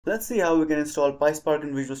Let's see how we can install PySpark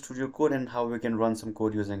in Visual Studio Code and how we can run some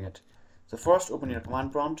code using it. So first open your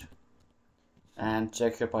command prompt and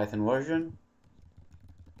check your Python version.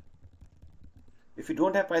 If you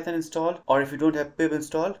don't have Python installed or if you don't have pip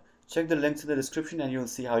installed, check the links in the description and you'll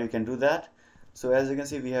see how you can do that. So as you can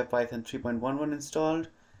see, we have Python 3.11 installed,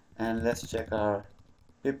 and let's check our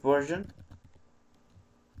pip version.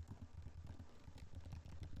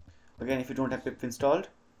 Again, if you don't have pip installed,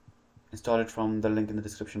 install it from the link in the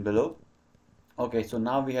description below. Okay, so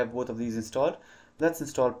now we have both of these installed. Let's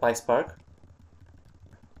install PySpark.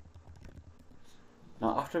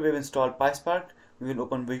 Now after we've installed PySpark, we will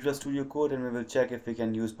open Visual Studio Code and we will check if we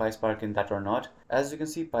can use PySpark in that or not. As you can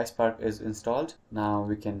see, PySpark is installed. Now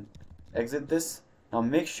we can exit this. Now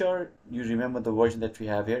make sure you remember the version that we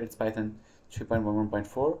have here. It's Python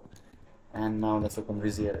 3.11.4. And now let's open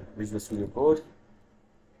Visual Studio Code.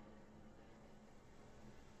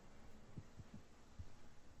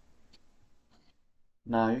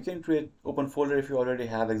 Now you can create open folder if you already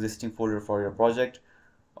have existing folder for your project,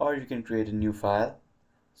 or you can create a new file.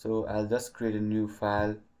 So I'll just create a new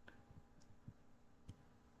file.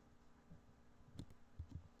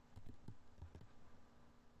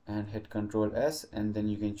 And hit Ctrl S, and then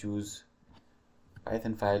you can choose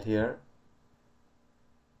Python file here.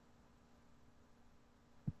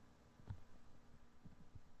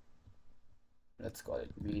 Let's call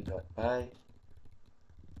it me.py.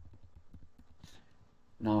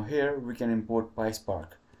 Now here we can import PySpark.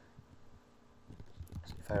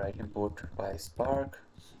 So if I write import PySpark,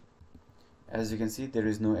 as you can see there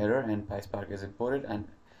is no error and PySpark is imported. And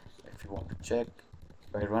if you want to check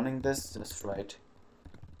by running this, just write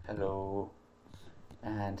hello,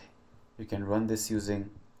 and you can run this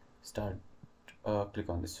using start. Click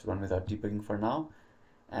on this run without debugging for now.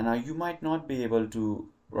 And now you might not be able to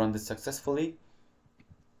run this successfully.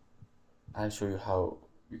 I'll show you how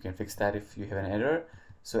you can fix that if you have an error.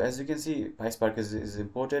 So as you can see, PySpark is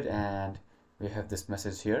imported and we have this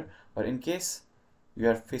message here. But in case you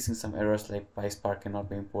are facing some errors like PySpark cannot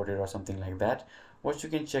be imported or something like that, what you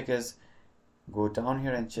can check is go down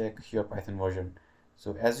here and check your Python version.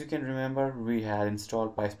 So as you can remember, we had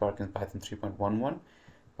installed PySpark in Python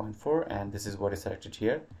 3.11.4 and this is what is selected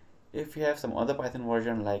here. If you have some other Python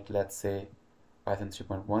version, like let's say Python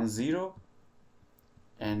 3.10,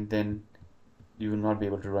 and then you will not be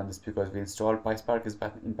able to run this because we installed PySpark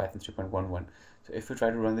in Python 3.11. So if you try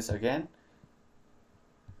to run this again,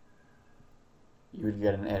 you will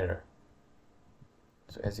get an error.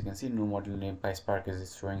 So as you can see, no module name PySpark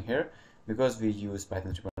is showing here because we use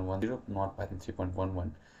Python 3.10, not Python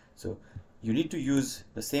 3.11. So you need to use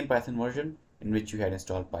the same Python version in which you had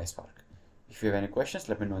installed PySpark. If you have any questions,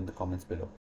 let me know in the comments below.